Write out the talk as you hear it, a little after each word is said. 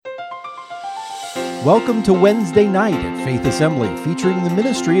Welcome to Wednesday night at Faith Assembly, featuring the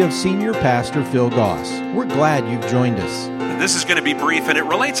ministry of Senior Pastor Phil Goss. We're glad you've joined us. This is going to be brief, and it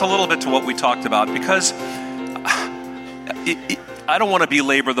relates a little bit to what we talked about, because I don't want to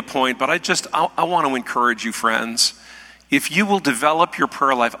belabor the point, but I want to encourage you, friends. If you will develop your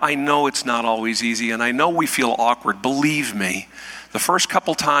prayer life, I know it's not always easy, and I know we feel awkward. Believe me, the first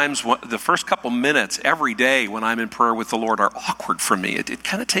couple minutes every day when I'm in prayer with the Lord are awkward for me. It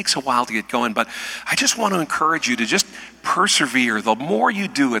kind of takes a while to get going, but I just want to encourage you to just persevere. The more you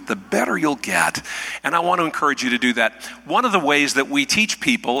do it, the better you'll get. And I want to encourage you to do that. One of the ways that we teach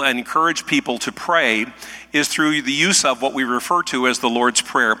people and encourage people to pray is through the use of what we refer to as the Lord's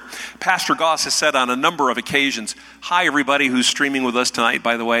Prayer. Pastor Goss has said on a number of occasions, hi everybody who's streaming with us tonight,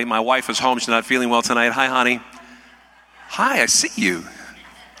 by the way. My wife is home, she's not feeling well tonight. Hi, honey. Hi, I see you.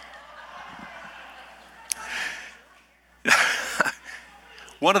 The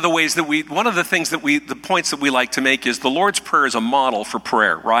points that we like to make is the Lord's Prayer is a model for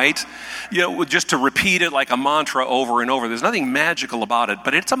prayer, right? Just to repeat it like a mantra over and over. There's nothing magical about it,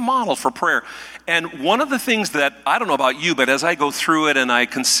 but it's a model for prayer. And one of the things that, I don't know about you, but as I go through it and I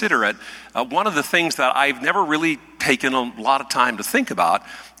consider it, one of the things that I've never really taken a lot of time to think about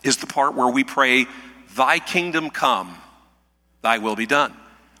is the part where we pray, "Thy kingdom come, thy will be done."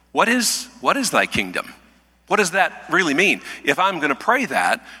 What is thy kingdom? What does that really mean? If I'm going to pray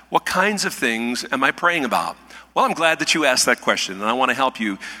that, what kinds of things am I praying about? Well, I'm glad that you asked that question, and I want to help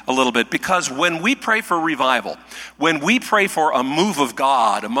you a little bit, because when we pray for revival, when we pray for a move of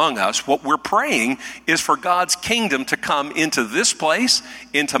God among us, what we're praying is for God's kingdom to come into this place,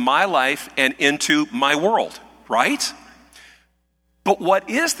 into my life, and into my world, right? But what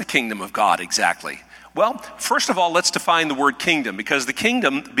is the kingdom of God exactly? Well, first of all, let's define the word kingdom, because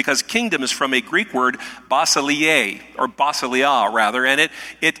kingdom is from a Greek word, basileia, and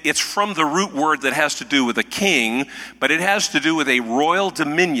it's from the root word that has to do with a king, but it has to do with a royal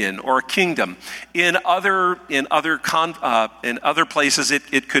dominion or a kingdom. In other places,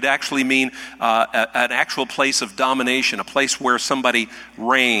 it could actually mean an actual place of domination, a place where somebody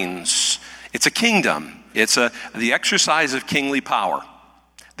reigns. It's a kingdom. It's the exercise of kingly power.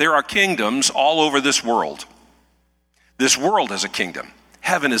 There are kingdoms all over this world. This world is a kingdom.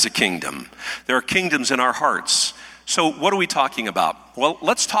 Heaven is a kingdom. There are kingdoms in our hearts. So what are we talking about? Well,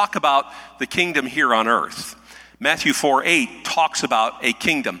 let's talk about the kingdom here on earth. Matthew 4:8 talks about a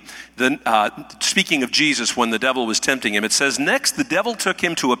kingdom. Speaking of Jesus when the devil was tempting him, it says, "Next the devil took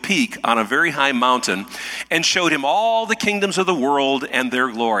him to a peak on a very high mountain and showed him all the kingdoms of the world and their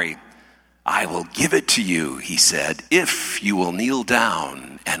glory. 'I will give it to you,' he said, 'if you will kneel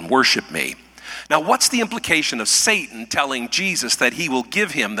down and worship me.'" Now, what's the implication of Satan telling Jesus that he will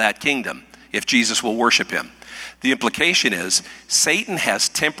give him that kingdom if Jesus will worship him? The implication is Satan has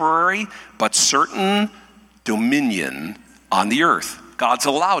temporary but certain dominion on the earth. God's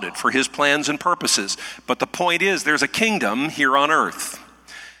allowed it for his plans and purposes. But the point is, there's a kingdom here on earth.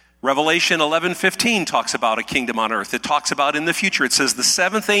 Revelation 11:15 talks about a kingdom on earth. It talks about in the future, it says, "The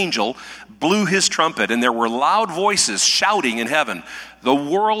seventh angel blew his trumpet, and there were loud voices shouting in heaven, 'The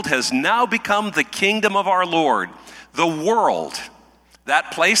world has now become the kingdom of our Lord.'" The world, that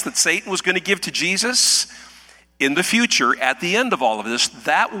place that Satan was going to give to Jesus, in the future, at the end of all of this,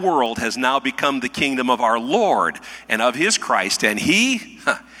 that world has now become the kingdom of our Lord and of his Christ, and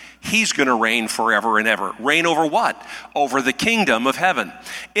He's going to reign forever and ever. Reign over what? Over the kingdom of heaven.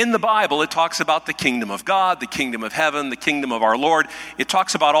 In the Bible, it talks about the kingdom of God, the kingdom of heaven, the kingdom of our Lord. It's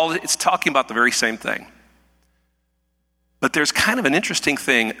talking about the very same thing. But there's kind of an interesting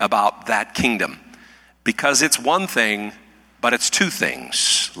thing about that kingdom, because it's one thing, but it's two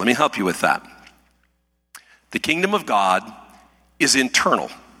things. Let me help you with that. The kingdom of God is internal.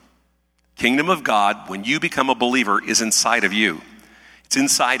 Kingdom of God, when you become a believer, is inside of you. It's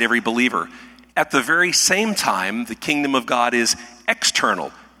inside every believer. At the very same time, the kingdom of God is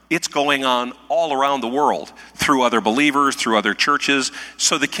external. It's going on all around the world through other believers, through other churches.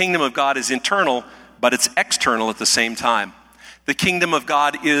 So the kingdom of God is internal, but it's external at the same time. The kingdom of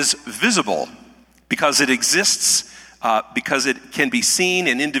God is visible because it exists, because it can be seen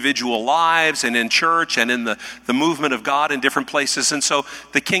in individual lives and in church and in the movement of God in different places. And so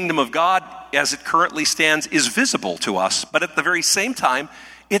the kingdom of God, as it currently stands, is visible to us, but at the very same time,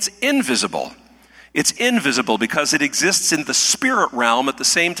 it's invisible. It's invisible because it exists in the spirit realm at the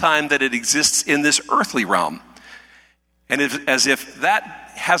same time that it exists in this earthly realm. And as if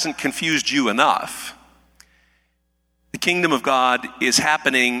that hasn't confused you enough, the kingdom of God is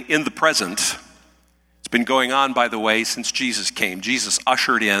happening in the present. It's been going on, by the way, since Jesus came. Jesus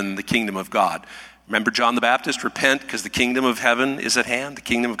ushered in the kingdom of God. Remember John the Baptist, repent because the kingdom of heaven is at hand, the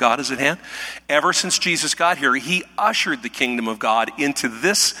kingdom of God is at hand. Ever since Jesus got here, he ushered the kingdom of God into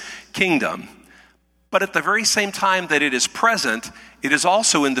this kingdom. But at the very same time that it is present, it is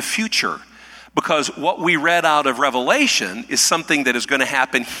also in the future. Because what we read out of Revelation is something that is going to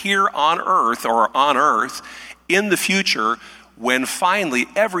happen here on earth in the future, when finally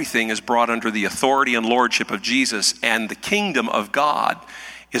everything is brought under the authority and lordship of Jesus and the kingdom of God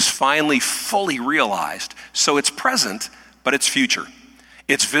is finally fully realized. So it's present, but it's future.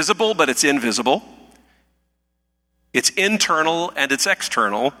 It's visible, but it's invisible. It's internal and it's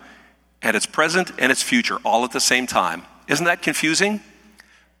external, and it's present and it's future, all at the same time. Isn't that confusing?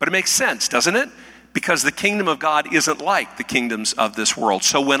 But it makes sense, doesn't it? Because the kingdom of God isn't like the kingdoms of this world.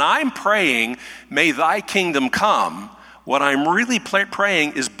 So when I'm praying, may thy kingdom come, what I'm really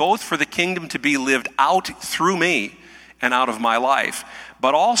praying is both for the kingdom to be lived out through me and out of my life,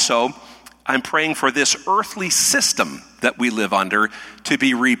 but also I'm praying for this earthly system that we live under to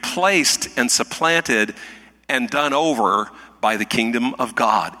be replaced and supplanted and done over by the kingdom of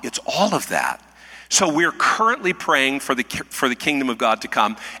God. It's all of that. So we're currently praying for the kingdom of God to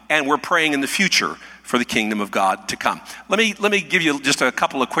come, and we're praying in the future for the kingdom of God to come. Let me give you just a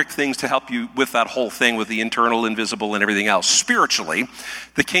couple of quick things to help you with that whole thing with the internal, invisible, and everything else. Spiritually,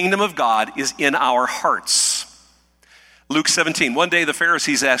 the kingdom of God is in our hearts. Luke 17, one day the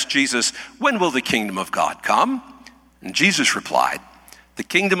Pharisees asked Jesus, "When will the kingdom of God come?" And Jesus replied, "The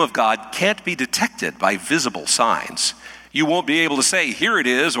kingdom of God can't be detected by visible signs. You won't be able to say, 'Here it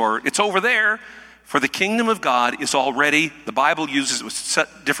is,' or 'It's over there.' For the kingdom of God is already," the Bible uses,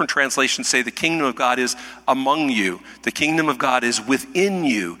 different translations say, the kingdom of God is among you. The kingdom of God is within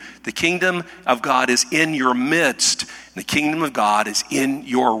you. The kingdom of God is in your midst. And the kingdom of God is in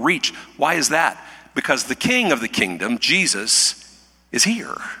your reach. Why is that? Because the king of the kingdom, Jesus, is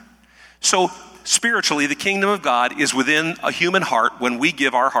here. So spiritually, the kingdom of God is within a human heart when we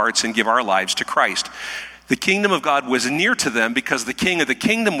give our hearts and give our lives to Christ. The kingdom of God was near to them because the king of the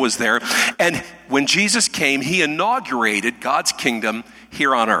kingdom was there. And when Jesus came, he inaugurated God's kingdom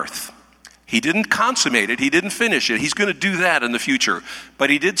here on earth. He didn't consummate it. He didn't finish it. He's going to do that in the future. But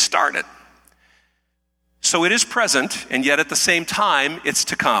he did start it. So it is present, and yet at the same time, it's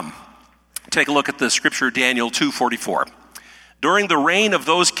to come. Take a look at the scripture, Daniel 2:44. During the reign of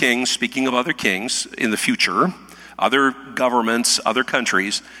those kings, speaking of other kings in the future, other governments, other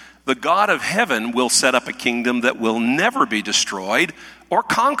countries, the God of heaven will set up a kingdom that will never be destroyed or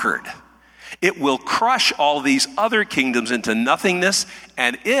conquered. It will crush all these other kingdoms into nothingness,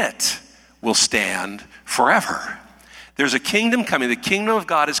 and it will stand forever. There's a kingdom coming. The kingdom of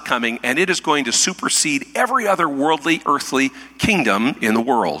God is coming, and it is going to supersede every other worldly, earthly kingdom in the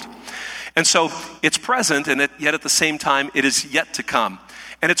world. And so it's present, and yet at the same time, it is yet to come.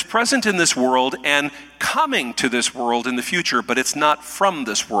 And it's present in this world and coming to this world in the future, but it's not from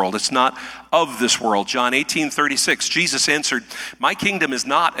this world. It's not of this world. John 18:36, Jesus answered, "My kingdom is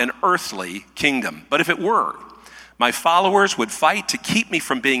not an earthly kingdom, but if it were, my followers would fight to keep me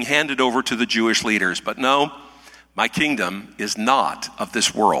from being handed over to the Jewish leaders. But no, my kingdom is not of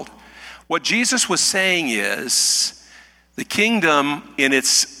this world." What Jesus was saying is, the kingdom in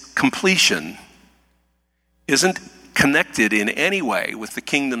its completion isn't connected in any way with the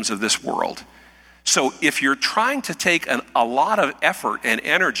kingdoms of this world. So if you're trying to take a lot of effort and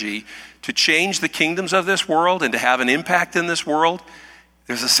energy to change the kingdoms of this world and to have an impact in this world,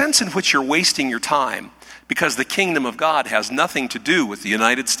 there's a sense in which you're wasting your time, because the kingdom of God has nothing to do with the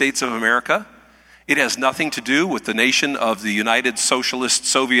United States of America. It has nothing to do with the nation of the United Socialist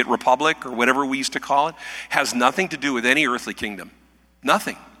Soviet Republic, or whatever we used to call it. It has nothing to do with any earthly kingdom.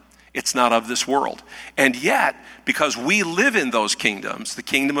 Nothing. It's not of this world. And yet, because we live in those kingdoms, the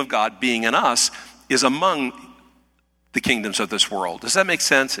kingdom of God being in us is among the kingdoms of this world. Does that make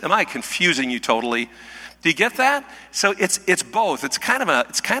sense? Am I confusing you totally? Do you get that? So it's both. It's kind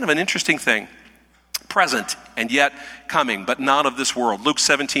of an interesting thing. Present and yet coming, but not of this world. Luke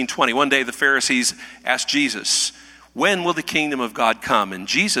 17:20. One day the Pharisees asked Jesus, "When will the kingdom of God come?" And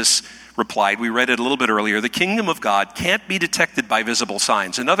Jesus replied, we read it a little bit earlier, the kingdom of God can't be detected by visible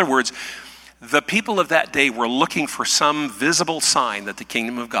signs. In other words, the people of that day were looking for some visible sign that the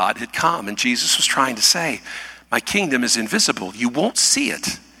kingdom of God had come. And Jesus was trying to say, my kingdom is invisible. You won't see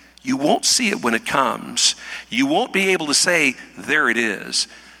it. You won't see it when it comes. You won't be able to say, there it is.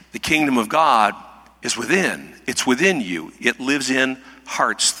 The kingdom of God is within. It's within you. It lives in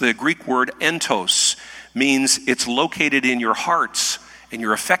hearts. The Greek word entos means it's located in your hearts and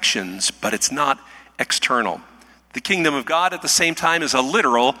your affections, but it's not external. The kingdom of God at the same time is a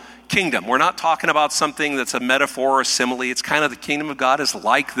literal kingdom. We're not talking about something that's a metaphor or a simile. It's kind of the kingdom of God is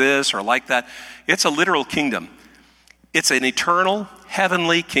like this or like that. It's a literal kingdom. It's an eternal,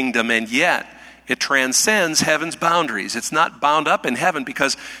 heavenly kingdom, and yet it transcends heaven's boundaries. It's not bound up in heaven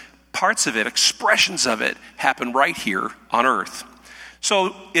because parts of it, expressions of it, happen right here on earth.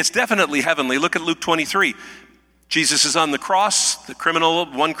 So it's definitely heavenly. Look at Luke 23. Jesus is on the cross.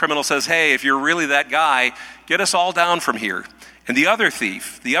 One criminal says, hey, if you're really that guy, get us all down from here. And the other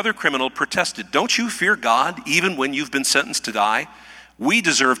thief, the other criminal protested, don't you fear God even when you've been sentenced to die? We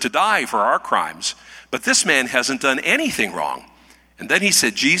deserve to die for our crimes, but this man hasn't done anything wrong. And then he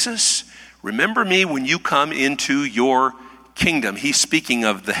said, Jesus, remember me when you come into your kingdom. He's speaking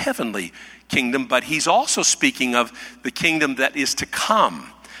of the heavenly kingdom, but he's also speaking of the kingdom that is to come.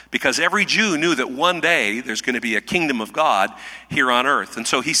 Because every Jew knew that one day there's going to be a kingdom of God here on earth. And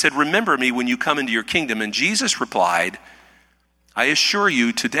so he said, remember me when you come into your kingdom. And Jesus replied, I assure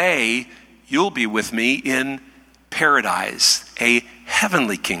you today you'll be with me in paradise, a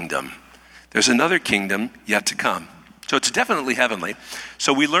heavenly kingdom. There's another kingdom yet to come. So it's definitely heavenly.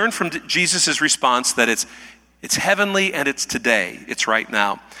 So we learn from Jesus' response that it's heavenly and it's today. It's right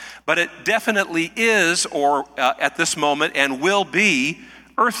now. But it definitely is, or at this moment, and will be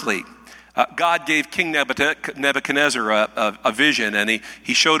earthly. God gave King Nebuchadnezzar a vision, and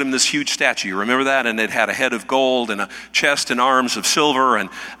he showed him this huge statue. You remember that? And it had a head of gold and a chest and arms of silver and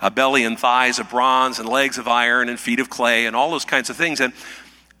a belly and thighs of bronze and legs of iron and feet of clay and all those kinds of things. And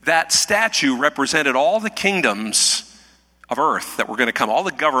that statue represented all the kingdoms of earth that were going to come, all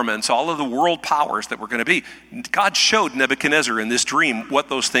the governments, all of the world powers that were going to be. God showed Nebuchadnezzar in this dream what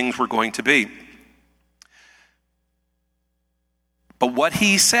those things were going to be. But what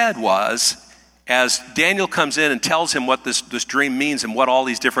he said was, as Daniel comes in and tells him what this dream means and what all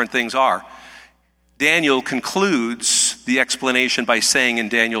these different things are, Daniel concludes the explanation by saying in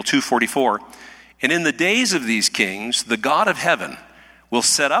Daniel 2:44, and in the days of these kings, the God of heaven will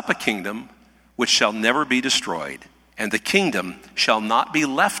set up a kingdom which shall never be destroyed, and the kingdom shall not be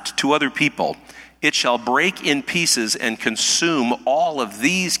left to other people. It shall break in pieces and consume all of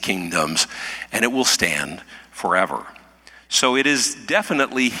these kingdoms, and it will stand forever. So it is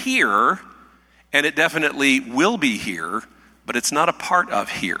definitely here, and it definitely will be here, but it's not a part of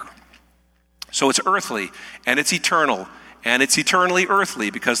here. So it's earthly, and it's eternal, and it's eternally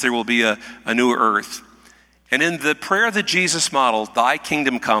earthly because there will be a new earth. And in the prayer that Jesus modeled, thy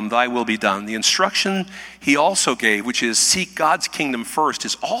kingdom come, thy will be done, the instruction he also gave, which is seek God's kingdom first,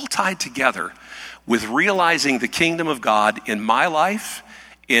 is all tied together with realizing the kingdom of God in my life,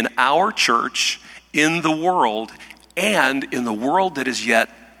 in our church, in the world, and in the world that is yet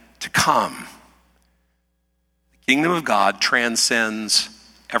to come. The kingdom of God transcends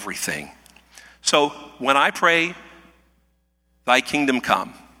everything. So when I pray, thy kingdom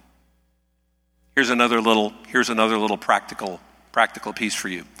come, here's another little practical piece for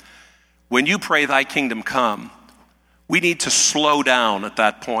you. When you pray, thy kingdom come, we need to slow down at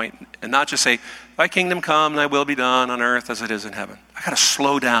that point and not just say, thy kingdom come, thy will be done on earth as it is in heaven. I got to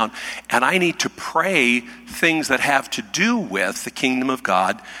slow down, and I need to pray things that have to do with the kingdom of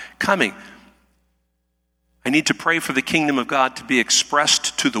God coming. I need to pray for the kingdom of God to be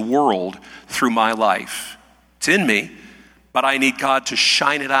expressed to the world through my life. It's in me, but I need God to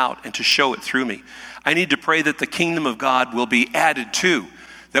shine it out and to show it through me. I need to pray that the kingdom of God will be added to,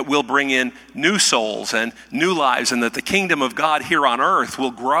 that will bring in new souls and new lives, and that the kingdom of God here on earth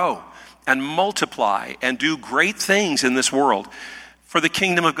will grow and multiply and do great things in this world, for the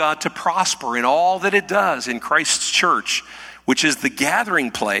kingdom of God to prosper in all that it does in Christ's church, which is the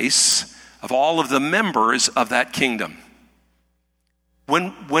gathering place of all of the members of that kingdom.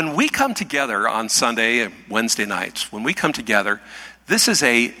 When we come together on Sunday and Wednesday nights, when we come together, this is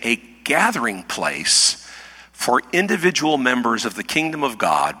a gathering place for individual members of the kingdom of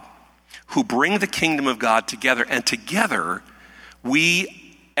God who bring the kingdom of God together, and together we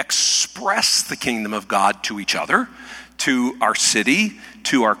express the kingdom of God to each other, to our city,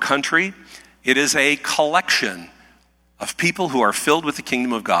 to our country. It is a collection of people who are filled with the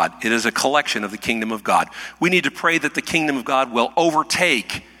kingdom of God. It is a collection of the kingdom of God. We need to pray that the kingdom of God will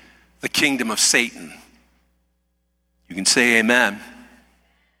overtake the kingdom of Satan. You can say amen.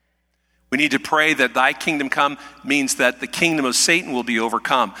 We need to pray that thy kingdom come means that the kingdom of Satan will be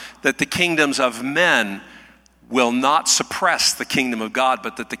overcome, that the kingdoms of men will not suppress the kingdom of God,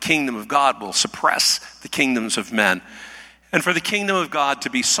 but that the kingdom of God will suppress the kingdoms of men. And for the kingdom of God to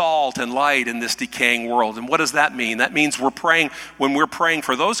be salt and light in this decaying world. And what does that mean? That means when we're praying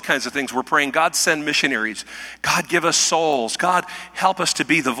for those kinds of things, we're praying, God, send missionaries. God, give us souls. God, help us to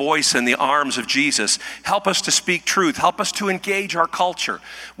be the voice in the arms of Jesus. Help us to speak truth. Help us to engage our culture.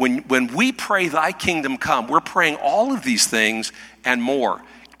 When we pray, thy kingdom come, we're praying all of these things and more.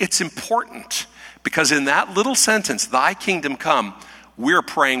 It's important because in that little sentence, thy kingdom come, we're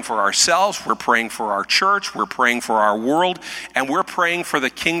praying for ourselves, we're praying for our church, we're praying for our world, and we're praying for the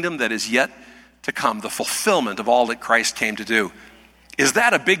kingdom that is yet to come, the fulfillment of all that Christ came to do. Is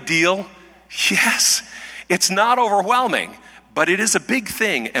that a big deal? Yes. It's not overwhelming, but it is a big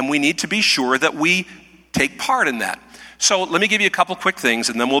thing, and we need to be sure that we take part in that. So let me give you a couple quick things,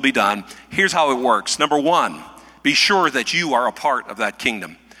 and then we'll be done. Here's how it works. Number one, be sure that you are a part of that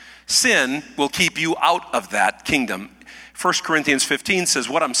kingdom. Sin will keep you out of that kingdom. 1 Corinthians 15 says,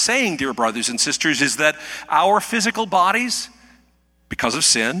 what I'm saying, dear brothers and sisters, is that our physical bodies, because of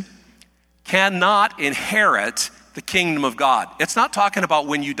sin, cannot inherit the kingdom of God. It's not talking about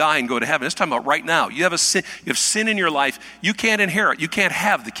when you die and go to heaven. It's talking about right now. You have sin in your life. You can't inherit. You can't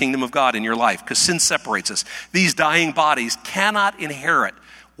have the kingdom of God in your life because sin separates us. These dying bodies cannot inherit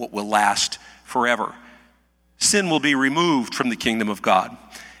what will last forever. Sin will be removed from the kingdom of God.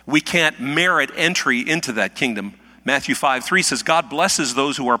 We can't merit entry into that kingdom. Matthew 5:3 says, God blesses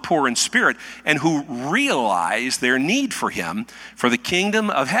those who are poor in spirit and who realize their need for him, for the kingdom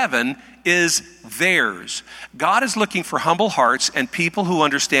of heaven is theirs. God is looking for humble hearts and people who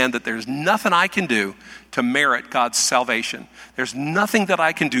understand that there's nothing I can do to merit God's salvation. There's nothing that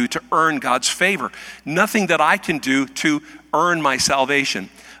I can do to earn God's favor. Nothing that I can do to earn my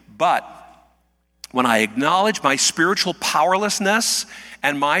salvation. But when I acknowledge my spiritual powerlessness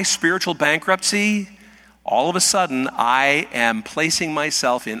and my spiritual bankruptcy, all of a sudden, I am placing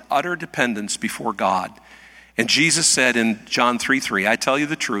myself in utter dependence before God. And Jesus said in John 3:3, I tell you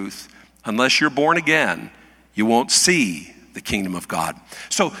the truth, unless you're born again, you won't see the kingdom of God.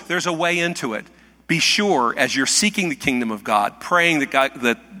 So there's a way into it. Be sure as you're seeking the kingdom of God, praying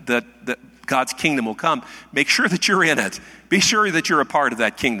that God's kingdom will come, make sure that you're in it. Be sure that you're a part of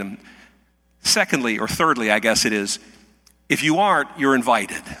that kingdom. Secondly, or thirdly, I guess it is, if you aren't, you're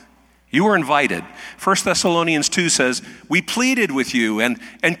invited. You were invited. 1 Thessalonians 2 says, we pleaded with you and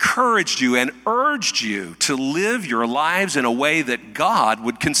encouraged you and urged you to live your lives in a way that God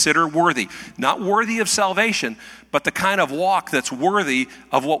would consider worthy. Not worthy of salvation, but the kind of walk that's worthy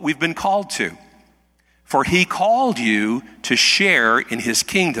of what we've been called to. For he called you to share in his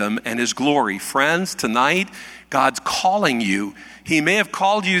kingdom and his glory. Friends, tonight, God's calling you. He may have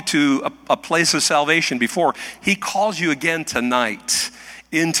called you to a place of salvation before. He calls you again tonight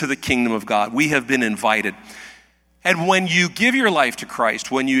into the kingdom of God. We have been invited. And when you give your life to Christ,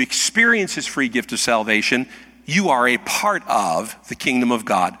 when you experience his free gift of salvation, you are a part of the kingdom of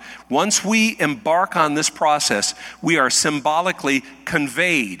God. Once we embark on this process, we are symbolically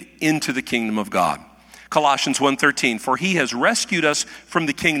conveyed into the kingdom of God. Colossians 1:13, for he has rescued us from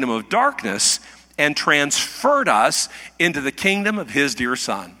the kingdom of darkness and transferred us into the kingdom of his dear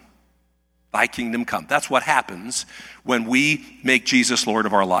Son. Thy kingdom come. That's what happens when we make Jesus Lord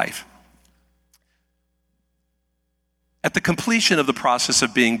of our life. At the completion of the process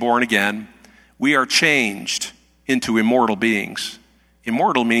of being born again, we are changed into immortal beings.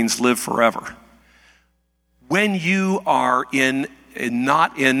 Immortal means live forever. When you are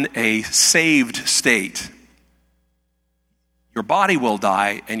not in a saved state, your body will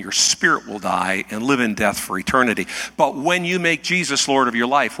die and your spirit will die and live in death for eternity. But when you make Jesus Lord of your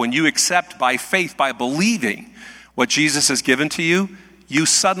life, when you accept by faith, by believing what Jesus has given to you, you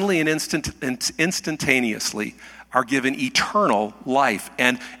suddenly and instantaneously are given eternal life.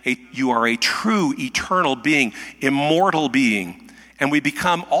 And you are a true eternal being, immortal being. And we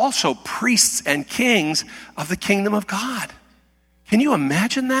become also priests and kings of the kingdom of God. Can you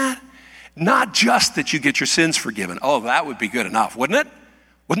imagine that? Not just that you get your sins forgiven. Oh, that would be good enough, wouldn't it?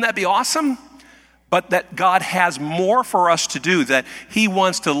 Wouldn't that be awesome? But that God has more for us to do, that he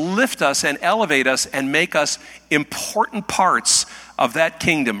wants to lift us and elevate us and make us important parts of that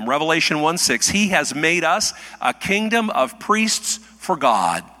kingdom. Revelation 1:6, he has made us a kingdom of priests for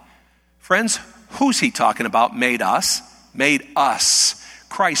God. Friends, who's he talking about? Made us. Made us.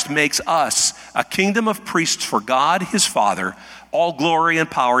 Christ makes us a kingdom of priests for God, his Father. All glory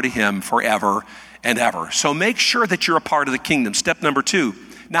and power to him forever and ever. So make sure that you're a part of the kingdom. Step number 2,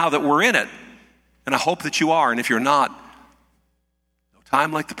 now that we're in it, and I hope that you are, and if you're not, no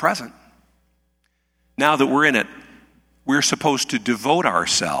time like the present. Now that we're in it, we're supposed to devote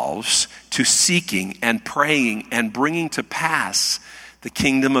ourselves to seeking and praying and bringing to pass the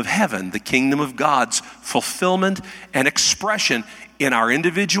kingdom of heaven, the kingdom of God's fulfillment and expression in our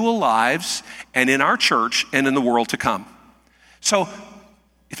individual lives and in our church and in the world to come. So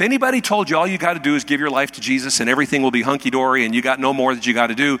if anybody told you all you got to do is give your life to Jesus and everything will be hunky-dory and you got no more that you got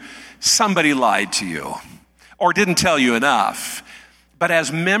to do, somebody lied to you or didn't tell you enough. But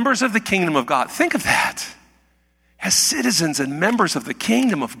as members of the kingdom of God, think of that. As citizens and members of the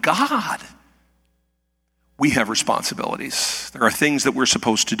kingdom of God, we have responsibilities. There are things that we're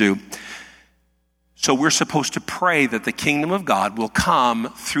supposed to do. So we're supposed to pray that the kingdom of God will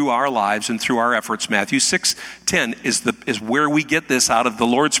come through our lives and through our efforts. Matthew 6:10 is where we get this out of the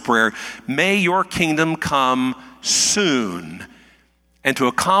Lord's Prayer. May your kingdom come soon. And to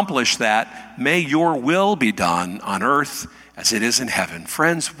accomplish that, may your will be done on earth as it is in heaven.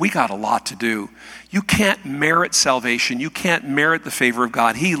 Friends, we got a lot to do. You can't merit salvation. You can't merit the favor of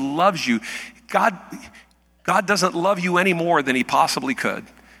God. He loves you. God doesn't love you any more than he possibly could.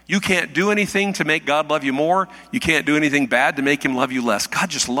 You can't do anything to make God love you more. You can't do anything bad to make him love you less. God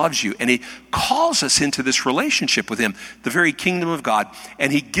just loves you, and he calls us into this relationship with him, the very kingdom of God,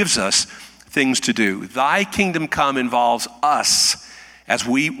 and he gives us things to do. Thy kingdom come involves us as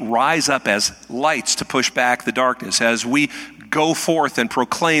we rise up as lights to push back the darkness, as we go forth and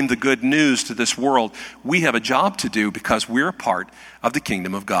proclaim the good news to this world. We have a job to do because we're a part of the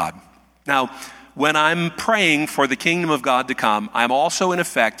kingdom of God. Now, when I'm praying for the kingdom of God to come, I'm also in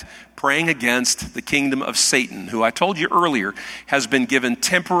effect praying against the kingdom of Satan, who I told you earlier has been given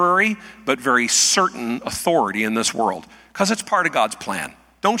temporary but very certain authority in this world because it's part of God's plan.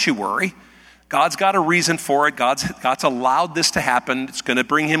 Don't you worry. God's got a reason for it. God's allowed this to happen. It's going to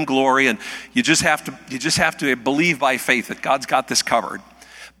bring him glory, and you just have to believe by faith that God's got this covered.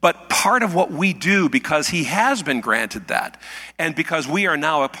 But part of what we do, because he has been granted that, and because we are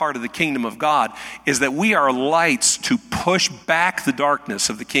now a part of the kingdom of God, is that we are lights to push back the darkness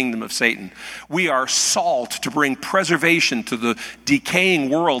of the kingdom of Satan. We are salt to bring preservation to the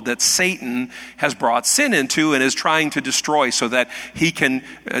decaying world that Satan has brought sin into and is trying to destroy so that he can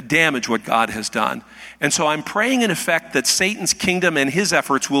damage what God has done. And so I'm praying in effect that Satan's kingdom and his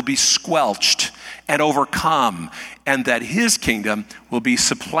efforts will be squelched and overcome, and that his kingdom will be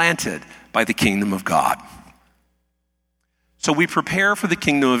supplanted by the kingdom of God. So we prepare for the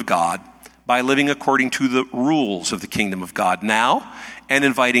kingdom of God by living according to the rules of the kingdom of God now and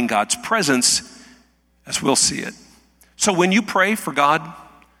inviting God's presence as we'll see it. So when you pray for God,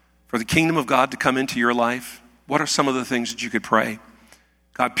 for the kingdom of God to come into your life, what are some of the things that you could pray?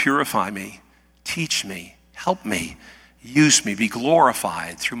 God, purify me, teach me, help me, use me, be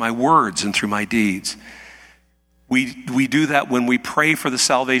glorified through my words and through my deeds. We do that when we pray for the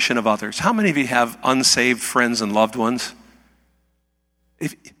salvation of others. How many of you have unsaved friends and loved ones?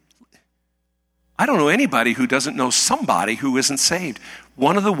 I don't know anybody who doesn't know somebody who isn't saved.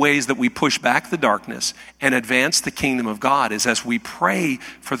 One of the ways that we push back the darkness and advance the kingdom of God is as we pray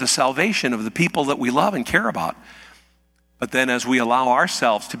for the salvation of the people that we love and care about. But then as we allow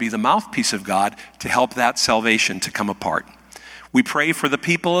ourselves to be the mouthpiece of God to help that salvation to come apart. We pray for the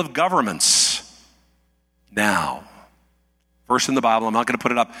people of governments now. Verse in the Bible, I'm not going to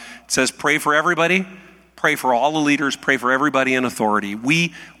put it up. It says, pray for everybody, pray for all the leaders, pray for everybody in authority.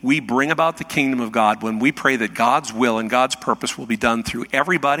 We bring about the kingdom of God when we pray that God's will and God's purpose will be done through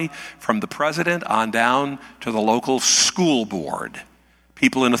everybody from the president on down to the local school board,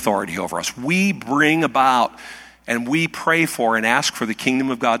 people in authority over us. We bring about and we pray for and ask for the kingdom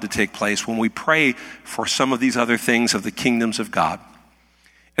of God to take place when we pray for some of these other things of the kingdoms of God.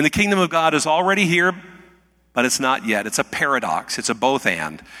 And the kingdom of God is already here, but it's not yet. It's a paradox. It's a both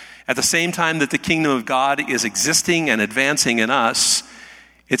and. At the same time that the kingdom of God is existing and advancing in us,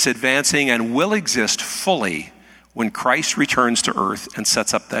 it's advancing and will exist fully when Christ returns to earth and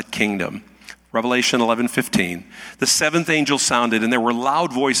sets up that kingdom. Revelation 11:15. The seventh angel sounded, and there were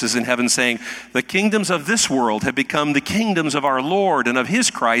loud voices in heaven saying, the kingdoms of this world have become the kingdoms of our Lord and of his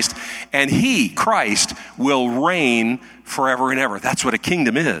Christ, and he, Christ, will reign forever and ever. That's what a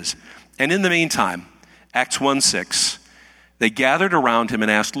kingdom is. And in the meantime, Acts 1:6, they gathered around him and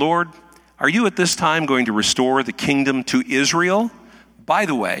asked, Lord, are you at this time going to restore the kingdom to Israel? By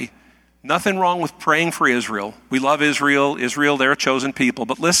the way, nothing wrong with praying for Israel. We love Israel. Israel, they're a chosen people.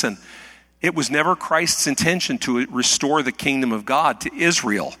 But listen, it was never Christ's intention to restore the kingdom of God to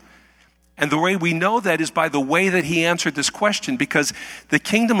Israel. And the way we know that is by the way that he answered this question, because the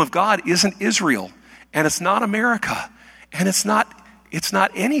kingdom of God isn't Israel, and it's not America, and it's not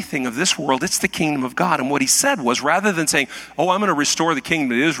anything of this world. It's the kingdom of God. And what he said was, rather than saying, I'm going to restore the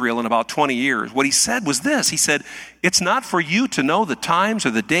kingdom of Israel in about 20 years, what he said was this. He said, it's not for you to know the times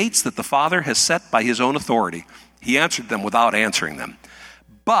or the dates that the Father has set by his own authority. He answered them without answering them.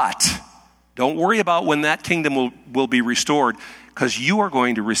 But don't worry about when that kingdom will be restored, because you are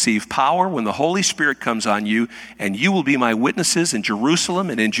going to receive power when the Holy Spirit comes on you, and you will be my witnesses in Jerusalem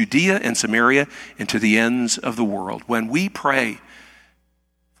and in Judea and Samaria and to the ends of the world. When we pray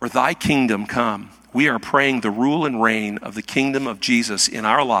for thy kingdom come, we are praying the rule and reign of the kingdom of Jesus in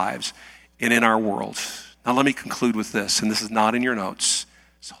our lives and in our world. Now let me conclude with this, and this is not in your notes,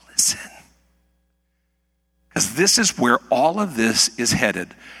 so listen. Because this is where all of this is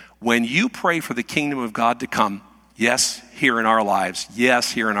headed. When you pray for the kingdom of God to come, yes, here in our lives,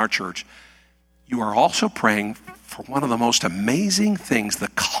 yes, here in our church, you are also praying for one of the most amazing things,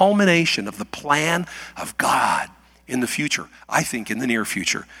 the culmination of the plan of God in the future, I think in the near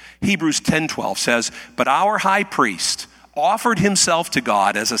future. Hebrews 10:12 says, "But our high priest offered himself to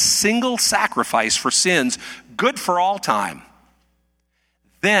God as a single sacrifice for sins, good for all time.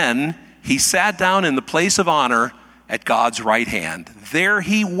 Then he sat down in the place of honor at God's right hand. There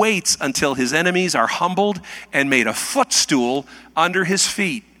he waits until his enemies are humbled and made a footstool under his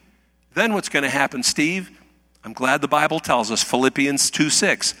feet." Then what's going to happen, Steve? I'm glad the Bible tells us, Philippians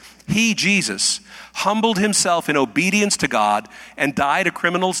 2:6. He, Jesus, humbled himself in obedience to God and died a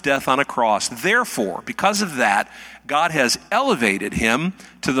criminal's death on a cross. Therefore, because of that, God has elevated him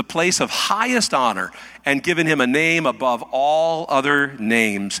to the place of highest honor and given him a name above all other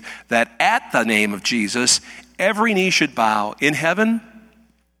names, that at the name of Jesus, every knee should bow in heaven,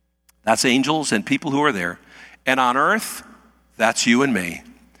 that's angels and people who are there, and on earth, that's you and me,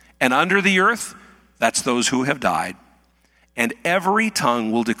 and under the earth, that's those who have died. And every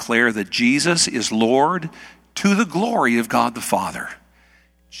tongue will declare that Jesus is Lord, to the glory of God the Father.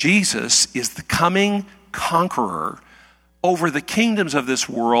 Jesus is the coming conqueror over the kingdoms of this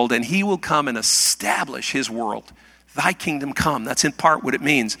world, and he will come and establish his world. Thy kingdom come. That's in part what it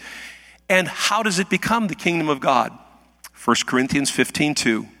means. And how does it become the kingdom of God? 1 Corinthians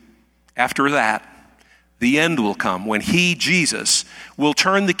 15:2. After that, the end will come when he, Jesus, will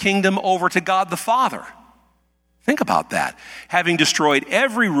turn the kingdom over to God the Father. Think about that. Having destroyed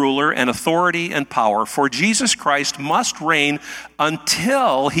every ruler and authority and power, for Jesus Christ must reign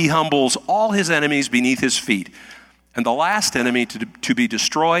until he humbles all his enemies beneath his feet. And the last enemy to be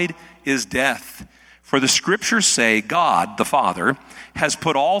destroyed is death. For the scriptures say God, the Father, has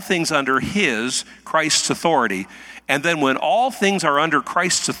put all things under his, Christ's authority. And then when all things are under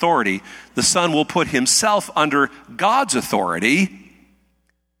Christ's authority, the Son will put himself under God's authority,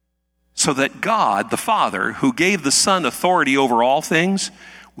 so that God, the Father, who gave the Son authority over all things,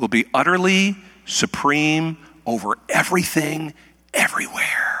 will be utterly supreme over everything,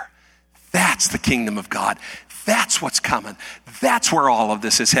 everywhere. That's the kingdom of God. That's what's coming. That's where all of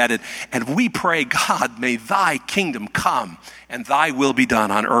this is headed. And we pray, God, may thy kingdom come and thy will be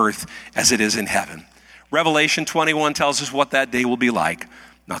done on earth as it is in heaven. Revelation 21 tells us what that day will be like.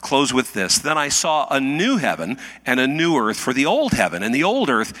 Now, close with this. Then I saw a new heaven and a new earth, for the old heaven and the old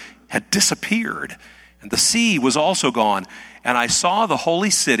earth had disappeared, and the sea was also gone. And I saw the holy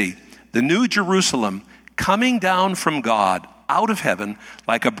city, the new Jerusalem, coming down from God out of heaven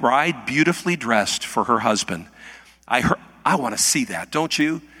like a bride beautifully dressed for her husband. I want to see that, don't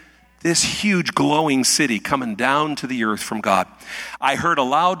you? This huge glowing city coming down to the earth from God. I heard a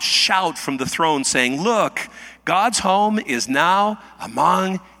loud shout from the throne saying, "Look, God's home is now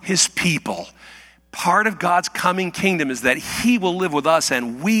among his people." Part of God's coming kingdom is that he will live with us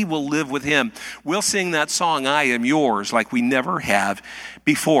and we will live with him. We'll sing that song, "I Am Yours," like we never have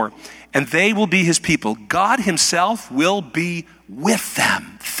before. And they will be his people. God himself will be with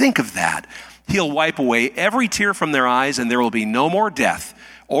them. Think of that. He'll wipe away every tear from their eyes, and there will be no more death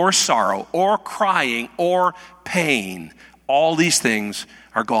or sorrow or crying or pain. All these things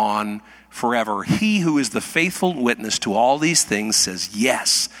are gone forever. He who is the faithful witness to all these things says,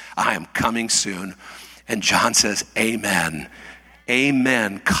 "Yes, I am coming soon." And John says, "Amen.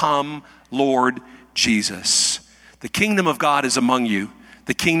 Amen. Come, Lord Jesus." The kingdom of God is among you.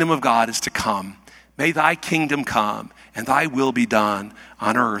 The kingdom of God is to come. May thy kingdom come and thy will be done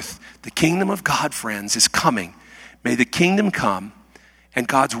on earth. The kingdom of God, friends, is coming. May the kingdom come and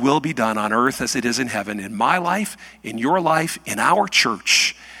God's will be done on earth as it is in heaven, in my life, in your life, in our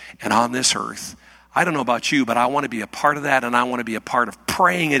church, and on this earth. I don't know about you, but I want to be a part of that, and I want to be a part of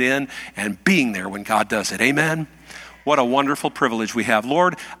praying it in and being there when God does it. Amen? What a wonderful privilege we have.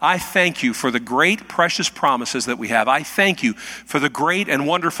 Lord, I thank you for the great, precious promises that we have. I thank you for the great and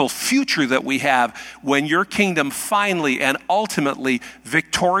wonderful future that we have when your kingdom finally and ultimately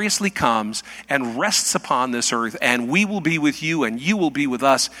victoriously comes and rests upon this earth, and we will be with you and you will be with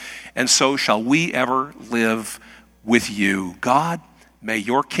us, and so shall we ever live with you. God, may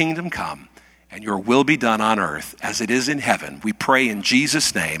your kingdom come and your will be done on earth as it is in heaven. We pray in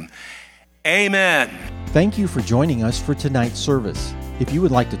Jesus' name. Amen. Thank you for joining us for tonight's service. If you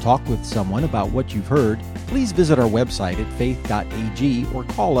would like to talk with someone about what you've heard, please visit our website at faith.ag or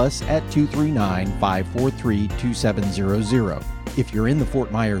call us at 239-543-2700. If you're in the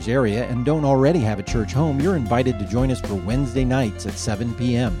Fort Myers area and don't already have a church home, you're invited to join us for Wednesday nights at 7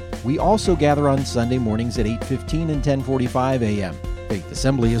 p.m. We also gather on Sunday mornings at 8:15 and 10:45 a.m. Faith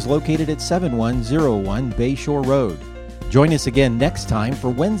Assembly is located at 7101 Bayshore Road. Join us again next time for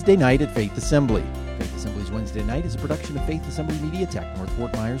Wednesday night at Faith Assembly. Faith Assembly's Wednesday night is a production of Faith Assembly Media Tech, North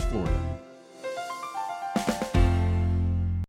Fort Myers, Florida.